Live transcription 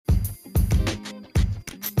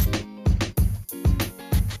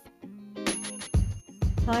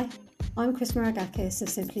Hi, I'm Chris Maragakis of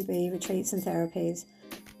Simply Be Retreats and Therapies.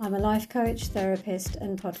 I'm a life coach, therapist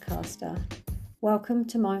and podcaster. Welcome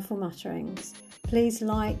to Mindful Mutterings. Please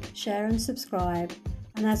like, share and subscribe.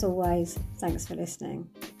 And as always, thanks for listening.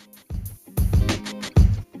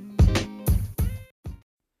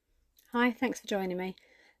 Hi, thanks for joining me.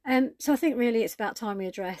 So I think really it's about time we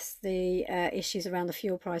address the issues around the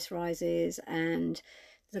fuel price rises and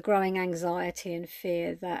the growing anxiety and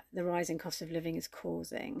fear that the rising cost of living is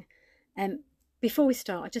causing. Before we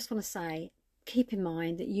start, I just want to say, keep in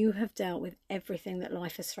mind that you have dealt with everything that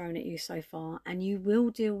life has thrown at you so far, and you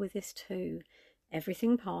will deal with this too.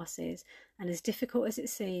 Everything passes, and as difficult as it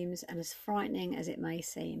seems and as frightening as it may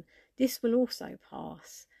seem, this will also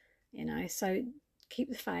pass, so keep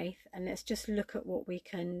the faith, and let's just look at what we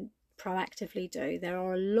can proactively do. There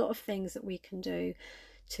are a lot of things that we can do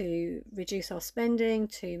to reduce our spending,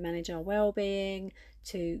 to manage our well-being,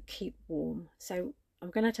 to keep warm. So I'm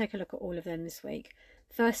going to take a look at all of them this week.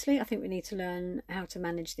 Firstly, I think we need to learn how to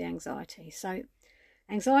manage the anxiety. So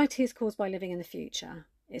anxiety is caused by living in the future.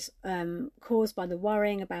 It's caused by the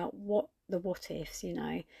worrying about what ifs,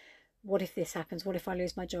 What if this happens? What if I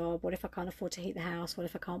lose my job? What if I can't afford to heat the house? What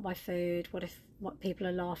if I can't buy food? What people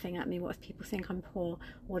are laughing at me? What if people think I'm poor?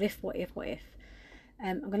 What if?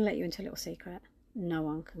 I'm going to let you into a little secret. No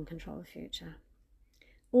one can control the future.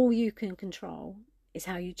 All you can control is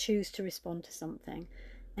how you choose to respond to something.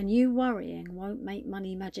 And you worrying won't make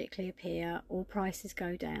money magically appear or prices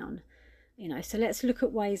go down. So let's look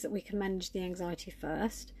at ways that we can manage the anxiety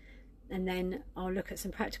first. And then I'll look at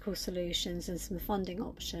some practical solutions and some funding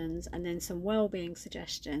options, and then some well-being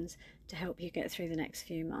suggestions to help you get through the next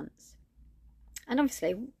few months. And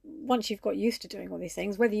obviously, once you've got used to doing all these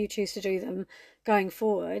things, whether you choose to do them going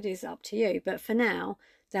forward is up to you. But for now,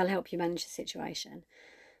 they'll help you manage the situation.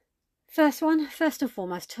 First and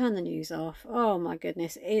foremost, turn the news off. Oh my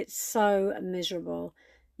goodness, it's so miserable.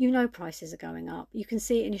 Prices are going up. You can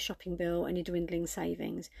see it in your shopping bill and your dwindling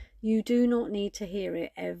savings. You do not need to hear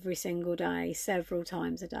it every single day, several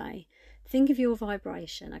times a day. Think of your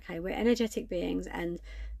vibration. Okay, we're energetic beings, and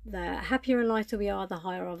the happier and lighter we are, the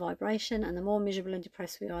higher our vibration, and the more miserable and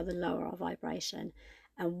depressed we are, the lower our vibration.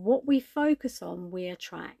 And what we focus on, we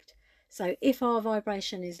attract. So if our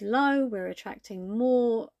vibration is low, we're attracting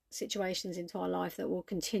more situations into our life that will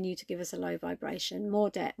continue to give us a low vibration, more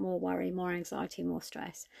debt, more worry, more anxiety, more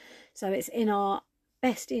stress. So it's in our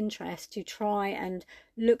best interest to try and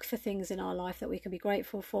look for things in our life that we can be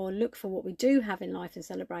grateful for, look for what we do have in life and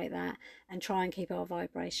celebrate that, and try and keep our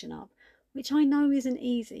vibration up, which I know isn't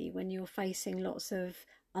easy when you're facing lots of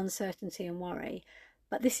uncertainty and worry,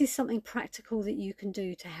 but this is something practical that you can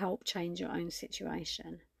do to help change your own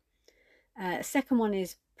situation. Second one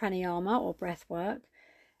is pranayama, or breath work.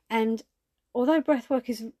 And although breathwork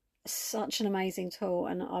is such an amazing tool,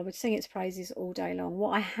 and I would sing its praises all day long, what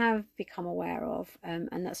I have become aware of, and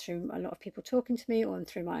that's through a lot of people talking to me or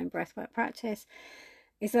through my own breathwork practice,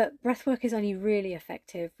 is that breathwork is only really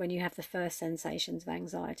effective when you have the first sensations of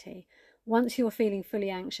anxiety. Once you're feeling fully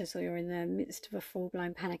anxious or you're in the midst of a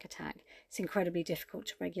full-blown panic attack, it's incredibly difficult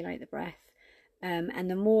to regulate the breath.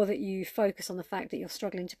 And the more that you focus on the fact that you're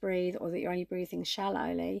struggling to breathe or that you're only breathing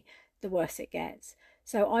shallowly, the worse it gets.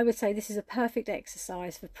 So I would say this is a perfect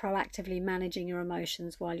exercise for proactively managing your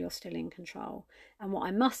emotions while you're still in control. And what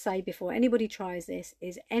I must say before anybody tries this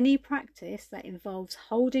is any practice that involves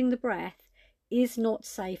holding the breath is not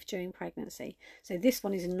safe during pregnancy. So this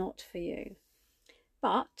one is not for you.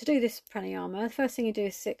 But to do this pranayama, the first thing you do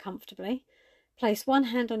is sit comfortably. Place one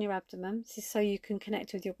hand on your abdomen, this is so you can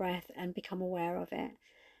connect with your breath and become aware of it.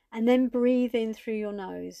 And then breathe in through your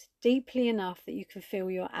nose, deeply enough that you can feel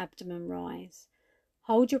your abdomen rise.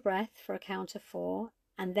 Hold your breath for a count of 4,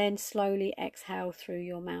 and then slowly exhale through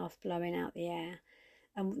your mouth, blowing out the air.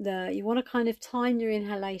 And you want to kind of time your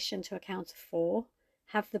inhalation to a count of 4,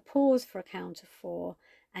 have the pause for a count of 4,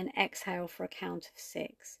 and exhale for a count of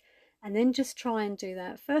 6. And then just try and do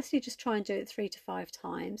that. Firstly, just try and do it 3 to 5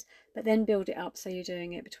 times, but then build it up so you're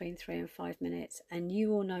doing it between 3 and 5 minutes, and you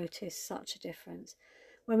will notice such a difference.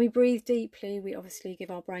 When we breathe deeply, we obviously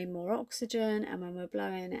give our brain more oxygen, and when we're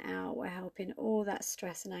blowing it out, we're helping all that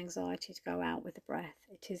stress and anxiety to go out with the breath.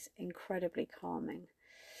 It is incredibly calming.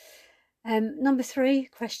 Number 3,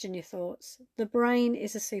 question your thoughts. The brain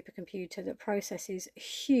is a supercomputer that processes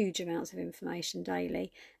huge amounts of information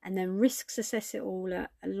daily and then risk assess it all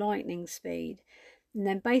at a lightning speed. And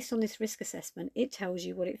then based on this risk assessment, it tells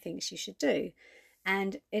you what it thinks you should do.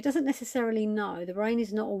 And it doesn't necessarily know, the brain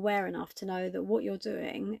is not aware enough to know that what you're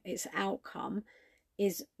doing, its outcome,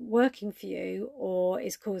 is working for you or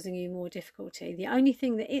is causing you more difficulty. The only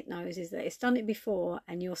thing that it knows is that it's done it before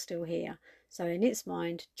and you're still here. So in its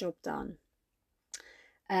mind, job done.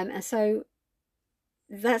 And so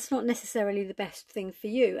that's not necessarily the best thing for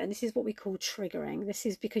you. And this is what we call triggering. This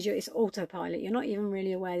is because it's autopilot. You're not even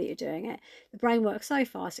really aware that you're doing it. The brain works so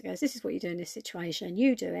fast, it goes, this is what you do in this situation.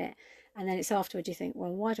 You do it. And then it's afterwards you think,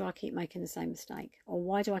 well, why do I keep making the same mistake? Or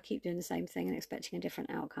why do I keep doing the same thing and expecting a different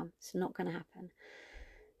outcome? It's not going to happen.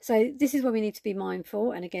 So this is where we need to be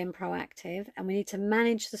mindful and, again, proactive. And we need to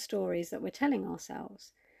manage the stories that we're telling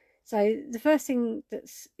ourselves. So the first thing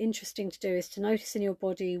that's interesting to do is to notice in your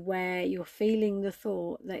body where you're feeling the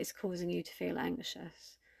thought that is causing you to feel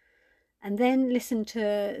anxious. And then listen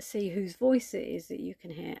to see whose voice it is that you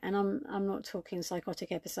can hear. And I'm not talking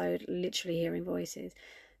psychotic episode, literally hearing voices.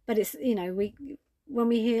 But it's, you know, when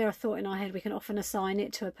we hear a thought in our head, we can often assign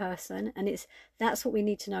it to a person. And that's what we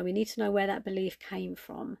need to know. We need to know where that belief came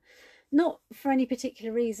from. Not for any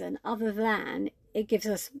particular reason other than it gives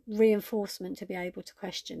us reinforcement to be able to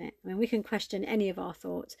question it. I mean, we can question any of our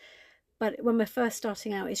thoughts, but when we're first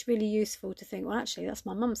starting out, it's really useful to think, well, actually, that's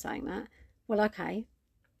my mum saying that. Well, okay,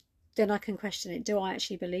 then I can question it. Do I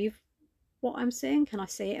actually believe what I'm seeing? Can I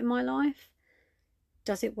see it in my life?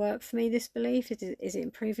 Does it work for me, this belief? Is it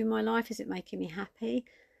improving my life? Is it making me happy?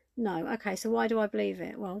 No. Okay, so why do I believe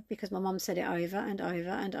it? Well, because my mum said it over and over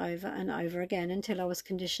and over and over again until I was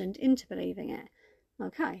conditioned into believing it.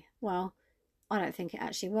 Okay, well, I don't think it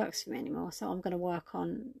actually works for me anymore, so I'm going to work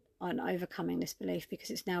on overcoming this belief because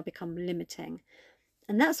it's now become limiting.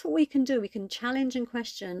 And that's what we can do. We can challenge and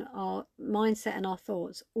question our mindset and our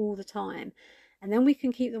thoughts all the time. And then we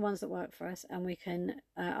can keep the ones that work for us and we can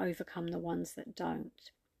overcome the ones that don't.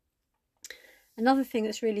 Another thing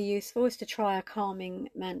that's really useful is to try a calming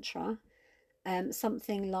mantra.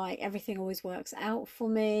 Something like everything always works out for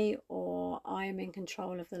me, or I am in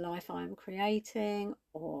control of the life I am creating,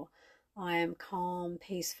 or I am calm,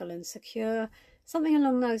 peaceful and secure. Something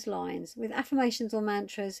along those lines. With affirmations or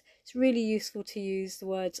mantras, it's really useful to use the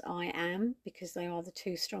words I am, because they are the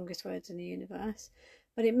two strongest words in the universe.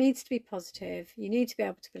 But it needs to be positive. You need to be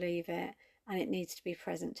able to believe it, and it needs to be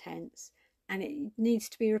present tense. And it needs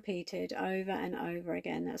to be repeated over and over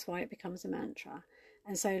again. That's why it becomes a mantra.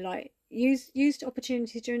 And so, like, use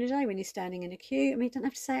opportunities during the day when you're standing in a queue. I mean, you don't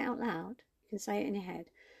have to say it out loud. You can say it in your head.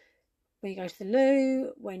 When you go to the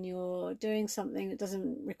loo, when you're doing something that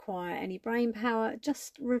doesn't require any brain power,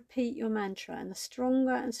 just repeat your mantra. And the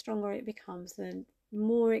stronger and stronger it becomes, the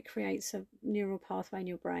more it creates a neural pathway in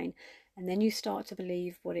your brain. And then you start to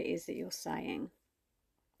believe what it is that you're saying.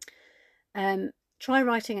 Try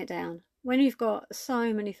writing it down. When you've got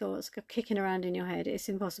so many thoughts kicking around in your head, it's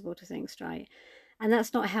impossible to think straight. And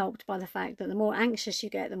that's not helped by the fact that the more anxious you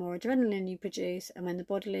get, the more adrenaline you produce. And when the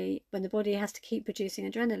body has to keep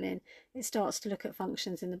producing adrenaline, it starts to look at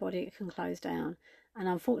functions in the body it can close down. And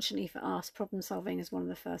unfortunately for us, problem solving is one of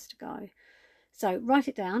the first to go. So write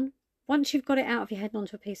it down. Once you've got it out of your head and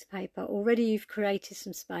onto a piece of paper, already you've created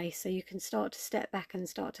some space so you can start to step back and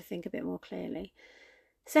start to think a bit more clearly.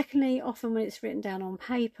 Secondly, often when it's written down on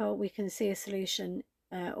paper, we can see a solution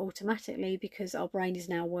automatically because our brain is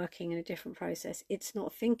now working in a different process. It's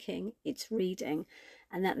not thinking, it's reading,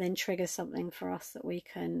 and that then triggers something for us that we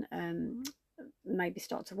can maybe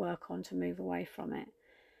start to work on to move away from it.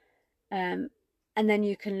 And then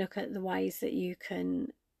you can look at the ways that you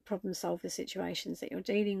can problem solve the situations that you're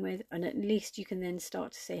dealing with, and at least you can then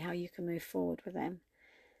start to see how you can move forward with them.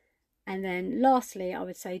 And then lastly, I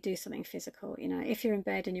would say do something physical. You know, if you're in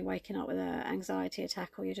bed and you're waking up with an anxiety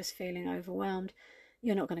attack or you're just feeling overwhelmed,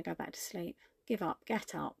 you're not going to go back to sleep. Give up,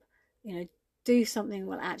 get up, you know, do something that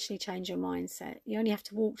will actually change your mindset. You only have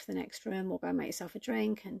to walk to the next room or go make yourself a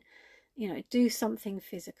drink and, you know, do something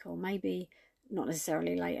physical. Maybe not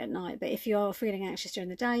necessarily late at night, but if you're feeling anxious during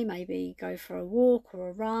the day, maybe go for a walk or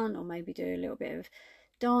a run, or maybe do a little bit of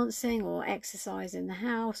dancing or exercise in the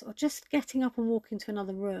house, or just getting up and walking to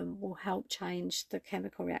another room will help change the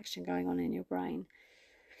chemical reaction going on in your brain.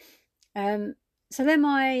 So they're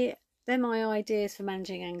my ideas for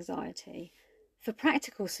managing anxiety. For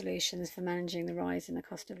practical solutions for managing the rise in the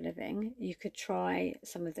cost of living, you could try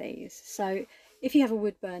some of these. So if you have a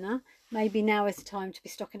wood burner, maybe now is the time to be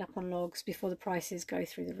stocking up on logs before the prices go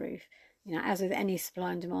through the roof. You know, as with any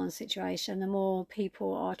supply and demand situation, the more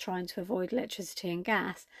people are trying to avoid electricity and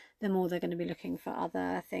gas, the more they're going to be looking for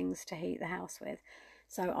other things to heat the house with.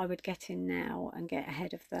 So I would get in now and get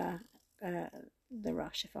ahead of the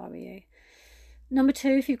rush if I were you. Number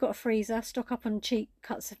two, if you've got a freezer, stock up on cheap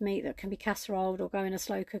cuts of meat that can be casseroled or go in a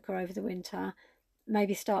slow cooker over the winter.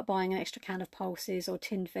 Maybe start buying an extra can of pulses or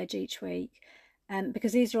tinned veg each week.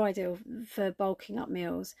 because these are ideal for bulking up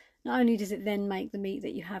meals. Not only does it then make the meat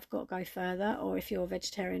that you have got go further, or if you're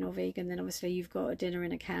vegetarian or vegan, then obviously you've got a dinner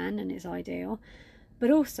in a can and it's ideal.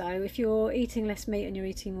 But also, if you're eating less meat and you're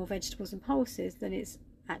eating more vegetables and pulses, then it's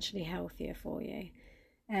actually healthier for you.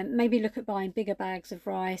 Maybe look at buying bigger bags of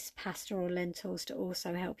rice, pasta or lentils to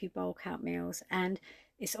also help you bulk out meals. And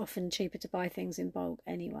it's often cheaper to buy things in bulk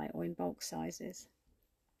anyway, or in bulk sizes.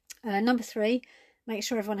 Number 3, make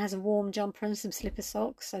sure everyone has a warm jumper and some slipper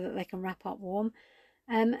socks so that they can wrap up warm.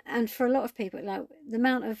 And for a lot of people, like, the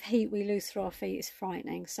amount of heat we lose through our feet is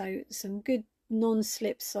frightening. So some good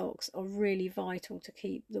non-slip socks are really vital to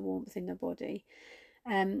keep the warmth in the body.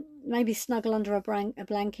 Maybe snuggle under a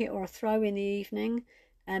blanket or a throw in the evening.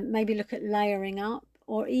 Maybe look at layering up,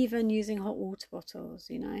 or even using hot water bottles.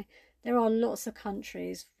 There are lots of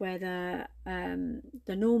countries where the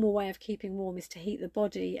normal way of keeping warm is to heat the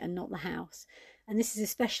body and not the house. And this is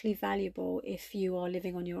especially valuable if you are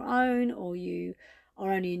living on your own, or you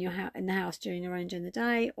are only in the house during the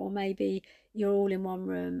day, or maybe you're all in one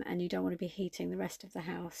room and you don't want to be heating the rest of the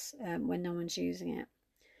house when no one's using it.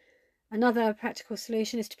 Another practical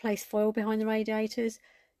solution is to place foil behind the radiators.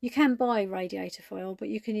 You can buy radiator foil, but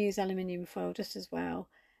you can use aluminium foil just as well.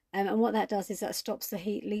 And what that does is that stops the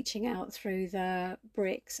heat leaching out through the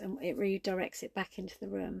bricks, and it redirects it back into the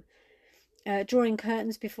room. Drawing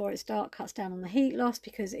curtains before it's dark cuts down on the heat loss,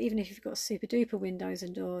 because even if you've got super duper windows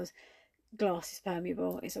and doors, glass is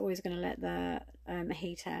permeable. It's always going to let the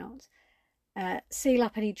heat out. Seal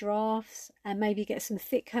up any drafts, and maybe get some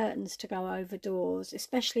thick curtains to go over doors,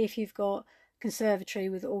 especially if you've got conservatory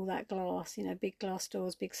with all that glass, big glass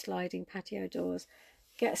doors, big sliding patio doors.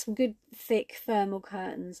 Get some good thick thermal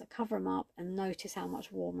curtains, cover them up, and notice how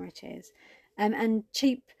much warmer it is. And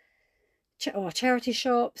cheap or charity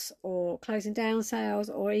shops or closing down sales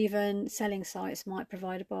or even selling sites might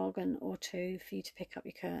provide a bargain or two for you to pick up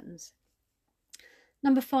your curtains.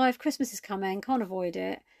 Number 5, Christmas is coming, can't avoid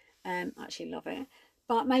it. Actually love it,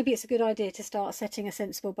 but maybe it's a good idea to start setting a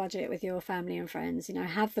sensible budget with your family and friends.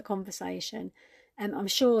 Have the conversation. I'm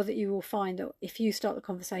sure that you will find that if you start the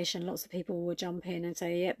conversation, lots of people will jump in and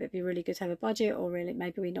say, yep, it'd be really good to have a budget, or really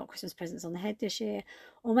maybe we knock Christmas presents on the head this year,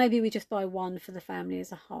 or maybe we just buy one for the family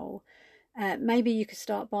as a whole. Maybe you could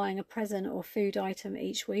start buying a present or food item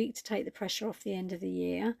each week to take the pressure off the end of the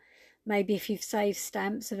year. Maybe if you've saved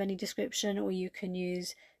stamps of any description, or you can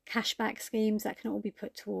use cashback schemes, that can all be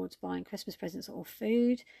put towards buying Christmas presents or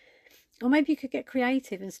food. Or maybe you could get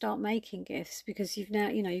creative and start making gifts, because you've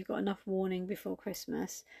got enough warning before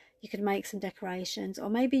Christmas. You could make some decorations, or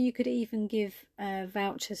maybe you could even give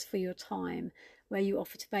vouchers for your time, where you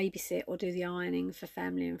offer to babysit or do the ironing for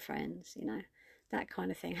family and friends, that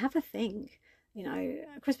kind of thing. Have a think.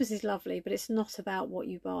 Christmas is lovely, but it's not about what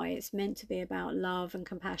you buy. It's meant to be about love and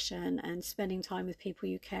compassion and spending time with people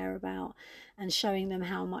you care about and showing them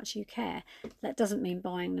how much you care. That doesn't mean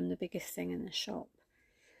buying them the biggest thing in the shop.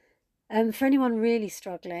 For anyone really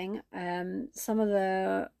struggling,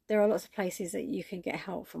 there are lots of places that you can get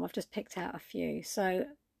help from. I've just picked out a few. So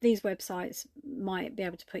these websites might be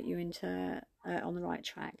able to put you into on the right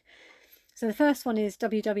track. So the first one is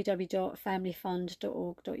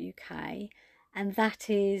www.familyfund.org.uk, and that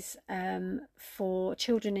is for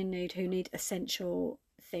children in need who need essential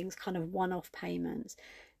things, kind of one-off payments.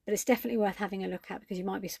 But it's definitely worth having a look at, because you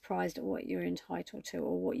might be surprised at what you're entitled to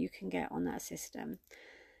or what you can get on that system.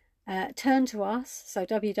 Turn to Us, so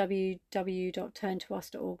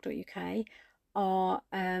www.turntous.org.uk, are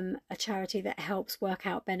a charity that helps work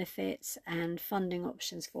out benefits and funding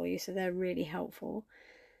options for you, so they're really helpful.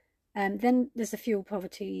 Then there's the Fuel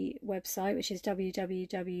Poverty website, which is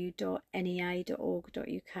www.nea.org.uk,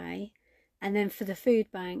 and then for the food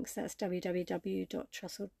banks, that's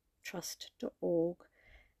www.trust.org.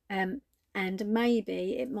 And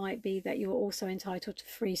maybe it might be that you're also entitled to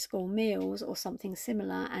free school meals or something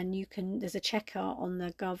similar, and there's a checker on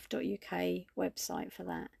the gov.uk website for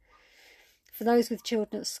that. For those with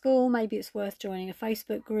children at school, maybe it's worth joining a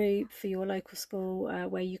Facebook group for your local school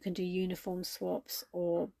where you can do uniform swaps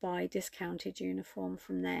or buy discounted uniform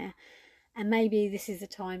from there. And maybe this is the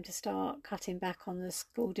time to start cutting back on the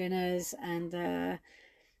school dinners and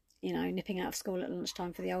nipping out of school at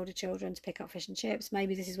lunchtime for the older children to pick up fish and chips.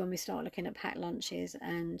 Maybe this is when we start looking at packed lunches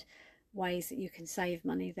and ways that you can save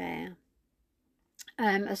money there.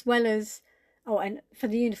 As well as, and for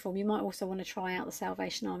the uniform, you might also want to try out the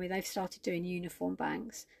Salvation Army. They've started doing uniform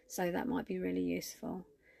banks, so that might be really useful.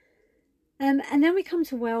 And then we come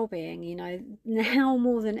to well-being. Now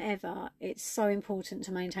more than ever, it's so important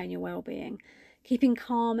to maintain your well-being. Keeping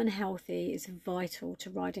calm and healthy is vital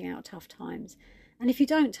to riding out tough times. And if you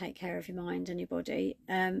don't take care of your mind and your body,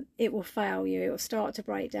 it will fail you. It will start to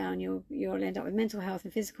break down. You'll end up with mental health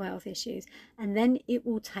and physical health issues, and then it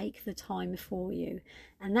will take the time for you.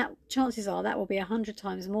 And that, chances are, that will be 100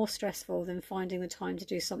 times more stressful than finding the time to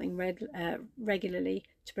do something regularly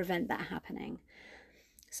to prevent that happening.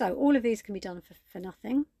 So all of these can be done for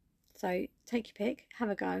nothing. So take your pick,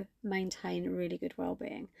 have a go, maintain really good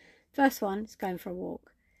well-being. First one is going for a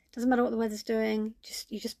walk. Doesn't matter what the weather's doing,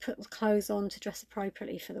 you just put the clothes on to dress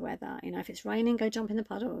appropriately for the weather. You know, if it's raining, go jump in the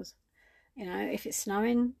puddles. You know, if it's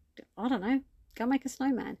snowing, I don't know, go make a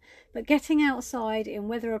snowman. But getting outside in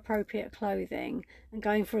weather appropriate clothing and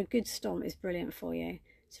going for a good stomp is brilliant for you.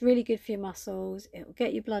 It's really good for your muscles. It will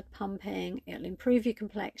get your blood pumping. It'll improve your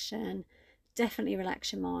complexion, definitely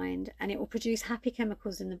relax your mind, and it will produce happy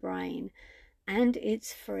chemicals in the brain. And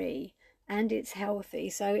it's free. And it's healthy,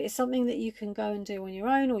 so it's something that you can go and do on your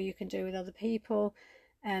own, or you can do with other people.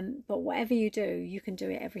 But whatever you do, you can do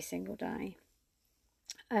it every single day.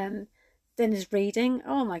 Then there's reading.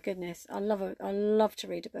 Oh my goodness, I love to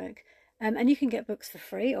read a book. And you can get books for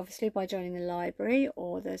free, obviously, by joining the library,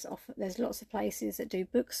 or there's lots of places that do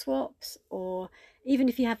book swaps, or even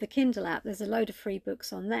if you have the Kindle app, there's a load of free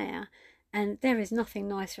books on there. And there is nothing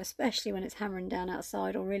nicer, especially when it's hammering down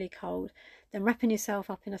outside or really cold, than wrapping yourself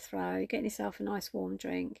up in a throw, getting yourself a nice warm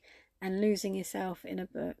drink, and losing yourself in a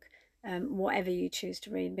book, whatever you choose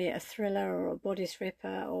to read, be it a thriller or a body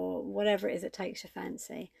ripper or whatever it is that takes your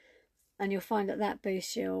fancy. And you'll find that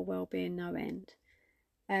boosts your well-being no end.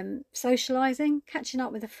 Socialising, catching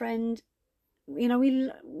up with a friend. You know,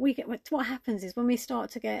 we get, what happens is when we start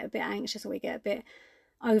to get a bit anxious, or we get a bit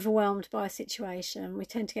overwhelmed by a situation, we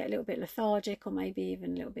tend to get a little bit lethargic, or maybe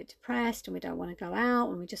even a little bit depressed, and we don't want to go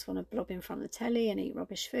out, and we just want to blob in front of the telly and eat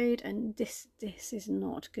rubbish food, and this is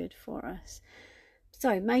not good for us.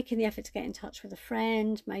 So making the effort to get in touch with a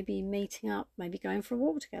friend, maybe meeting up, maybe going for a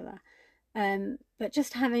walk together, but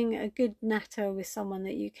just having a good natter with someone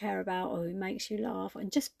that you care about or who makes you laugh,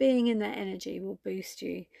 and just being in their energy will boost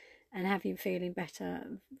you and have you feeling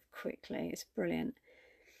better quickly. It's brilliant.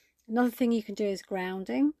 Another thing you can do is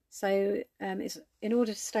grounding. So it's, in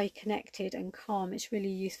order to stay connected and calm, it's really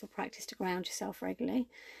useful practice to ground yourself regularly.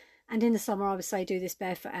 And in the summer, I would say do this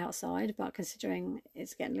barefoot outside, but considering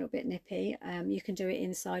it's getting a little bit nippy, you can do it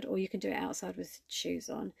inside, or you can do it outside with shoes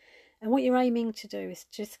on. And what you're aiming to do is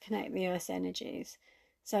just connect the earth's energies.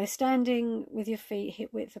 So standing with your feet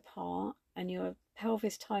hip width apart and your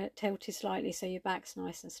pelvis tilted slightly so your back's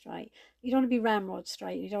nice and straight. You don't want to be ramrod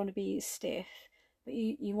straight, you don't want to be stiff, but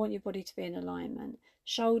you want your body to be in alignment.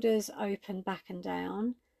 Shoulders open back and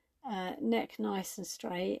down, neck nice and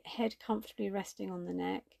straight, head comfortably resting on the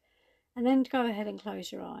neck, and then go ahead and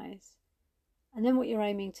close your eyes. And then what you're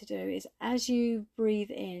aiming to do is, as you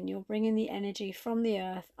breathe in, you're bringing the energy from the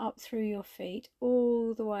earth up through your feet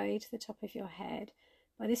all the way to the top of your head.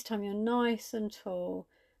 By this time you're nice and tall.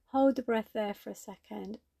 Hold the breath there for a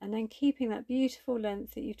second, and then keeping that beautiful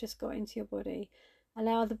length that you've just got into your body,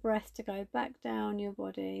 allow the breath to go back down your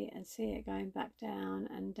body and see it going back down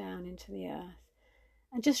and down into the earth.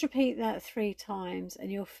 And just repeat that 3 times and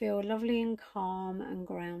you'll feel lovely and calm and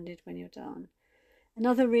grounded when you're done.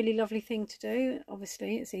 Another really lovely thing to do,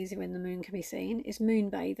 obviously it's easy when the moon can be seen, is moon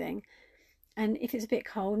bathing. And if it's a bit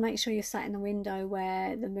cold, make sure you're sat in the window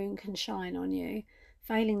where the moon can shine on you.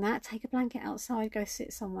 Failing that, take a blanket outside, go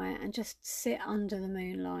sit somewhere and just sit under the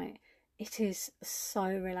moonlight. It is so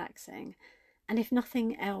relaxing. And if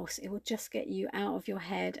nothing else, it will just get you out of your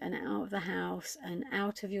head and out of the house and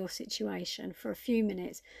out of your situation for a few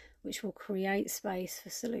minutes, which will create space for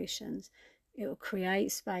solutions. It will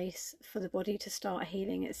create space for the body to start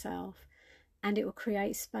healing itself, and it will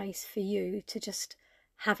create space for you to just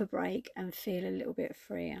have a break and feel a little bit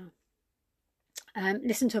freer.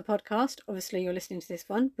 Listen to a podcast. Obviously you're listening to this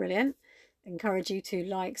one, brilliant. Encourage you to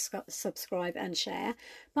like, subscribe and share.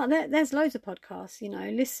 But there's loads of podcasts, you know.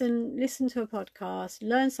 Listen to a podcast,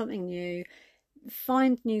 learn something new,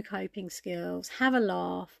 find new coping skills, have a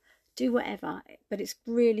laugh, do whatever. But it's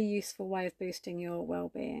a really useful way of boosting your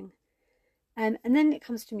well-being. And then it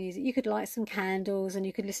comes to music. You could light some candles and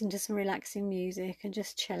you could listen to some relaxing music and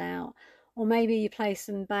just chill out. Or maybe you play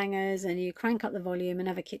some bangers and you crank up the volume and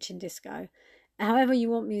have a kitchen disco. However you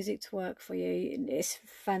want music to work for you, it's a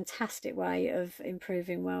fantastic way of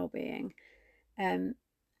improving well-being. And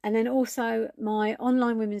then also my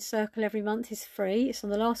online women's circle every month is free. It's on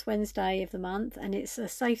the last Wednesday of the month, and it's a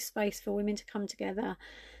safe space for women to come together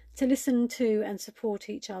to listen to and support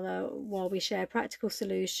each other while we share practical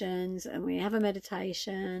solutions, and we have a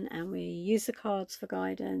meditation and we use the cards for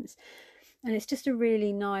guidance. And it's just a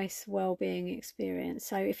really nice well-being experience.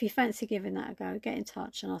 So if you fancy giving that a go, get in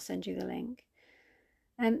touch and I'll send you the link.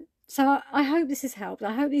 So I hope this has helped.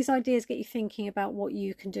 I hope these ideas get you thinking about what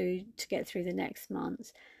you can do to get through the next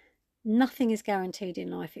months. Nothing is guaranteed in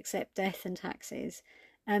life except death and taxes.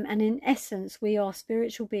 And in essence, we are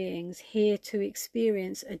spiritual beings here to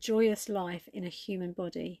experience a joyous life in a human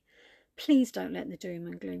body. Please don't let the doom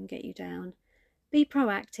and gloom get you down. Be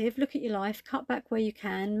proactive, look at your life, cut back where you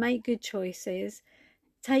can, make good choices,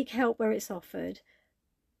 take help where it's offered.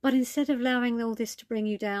 But instead of allowing all this to bring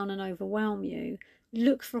you down and overwhelm you,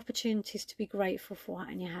 look for opportunities to be grateful for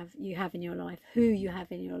what you have in your life, who you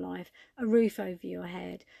have in your life, a roof over your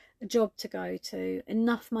head, a job to go to,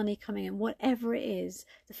 enough money coming in, whatever it is.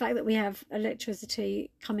 The fact that we have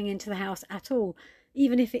electricity coming into the house at all,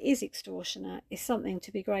 even if it is extortionate, is something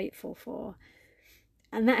to be grateful for.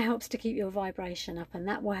 And that helps to keep your vibration up, and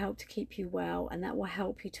that will help to keep you well, and that will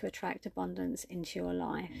help you to attract abundance into your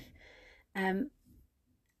life. And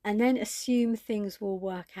then assume things will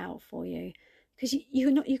work out for you, because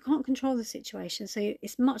you can't control the situation, so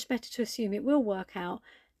it's much better to assume it will work out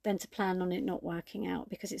than to plan on it not working out,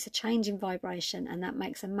 because it's a change in vibration, and that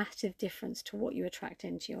makes a massive difference to what you attract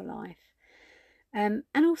into your life. And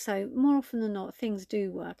also, more often than not, things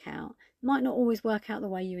do work out. Might not always work out the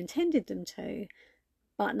way you intended them to,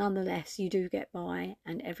 but nonetheless you do get by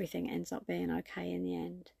and everything ends up being okay in the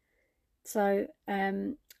end. So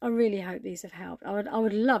I really hope these have helped. I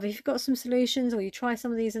would love, if you've got some solutions or you try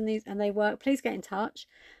some of these and they work, please get in touch.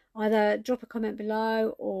 Either drop a comment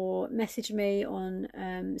below or message me on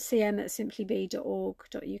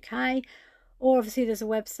cm@simplybe.org.uk, or obviously there's a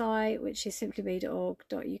website which is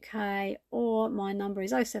simplybe.org.uk, or my number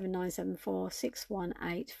is 07974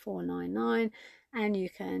 618 499, and you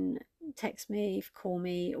can text me, call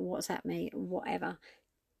me, WhatsApp me, whatever.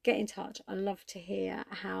 Get in touch. I love to hear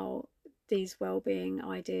how these well-being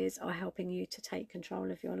ideas are helping you to take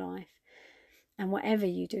control of your life. And whatever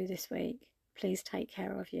you do this week, please take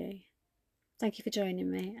care of you. Thank you for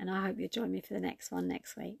joining me, and I hope you'll join me for the next one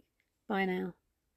next week. Bye now.